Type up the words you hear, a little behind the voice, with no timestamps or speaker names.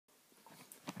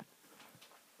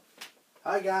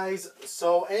Hi guys,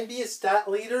 so NBA stat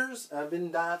leaders. I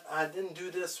didn't do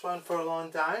this one for a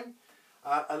long time.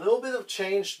 A little bit of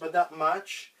change, but not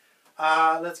much.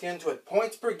 Let's get into it.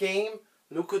 Points per game.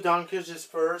 Luka Doncic is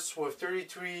first with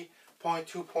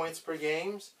 33.2 points per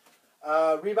game.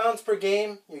 Rebounds per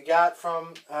game. You got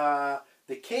from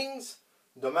the Kings.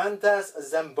 Domantas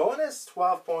Sabonis,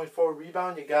 12.4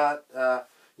 rebound. You got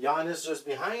Giannis just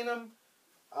behind him.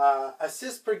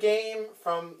 Assists per game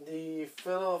from the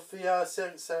Philadelphia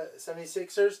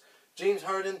 76ers. James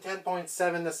Harden,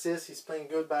 10.7 assists. He's playing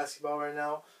good basketball right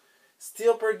now.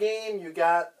 Steal per game, you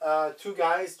got two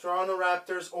guys. Toronto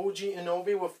Raptors, OG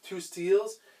Anunoby with 2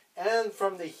 steals. And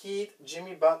from the Heat,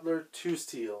 Jimmy Butler, 2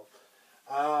 steals.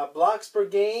 Blocks per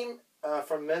game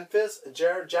from Memphis,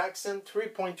 Jared Jackson,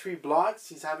 3.3 blocks.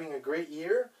 He's having a great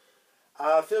year.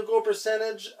 Field goal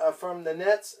percentage from the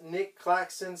Nets, Nick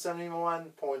Claxton,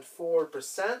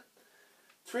 71.4%.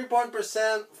 3-point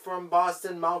percent from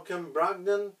Boston, Malcolm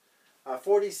Brogdon,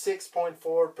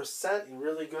 46.4%. He's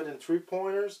really good in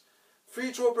 3-pointers.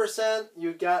 Free throw percent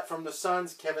you got from the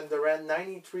Suns, Kevin Durant,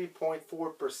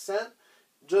 93.4%.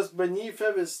 Just beneath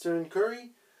him is Stephen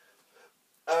Curry.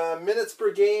 Minutes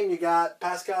per game, you got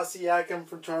Pascal Siakam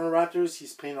from Toronto Raptors.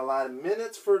 He's playing a lot of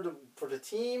minutes for the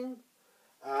team.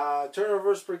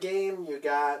 Turnovers per game, you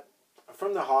got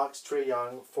from the Hawks, Trae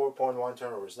Young, 4.1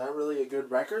 turnovers. Not really a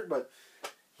good record, but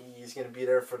he's going to be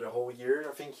there for the whole year.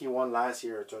 I think he won last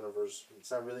year turnovers. It's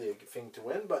not really a good thing to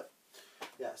win, but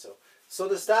yeah. So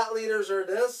the stat leaders are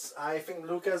this. I think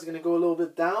Luka is going to go a little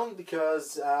bit down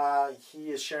because he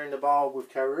is sharing the ball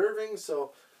with Kyrie Irving.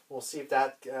 So we'll see if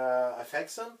that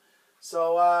affects him.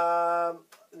 So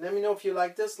let me know if you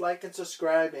like this. Like and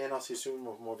subscribe, and I'll see you soon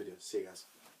with more videos. See you guys.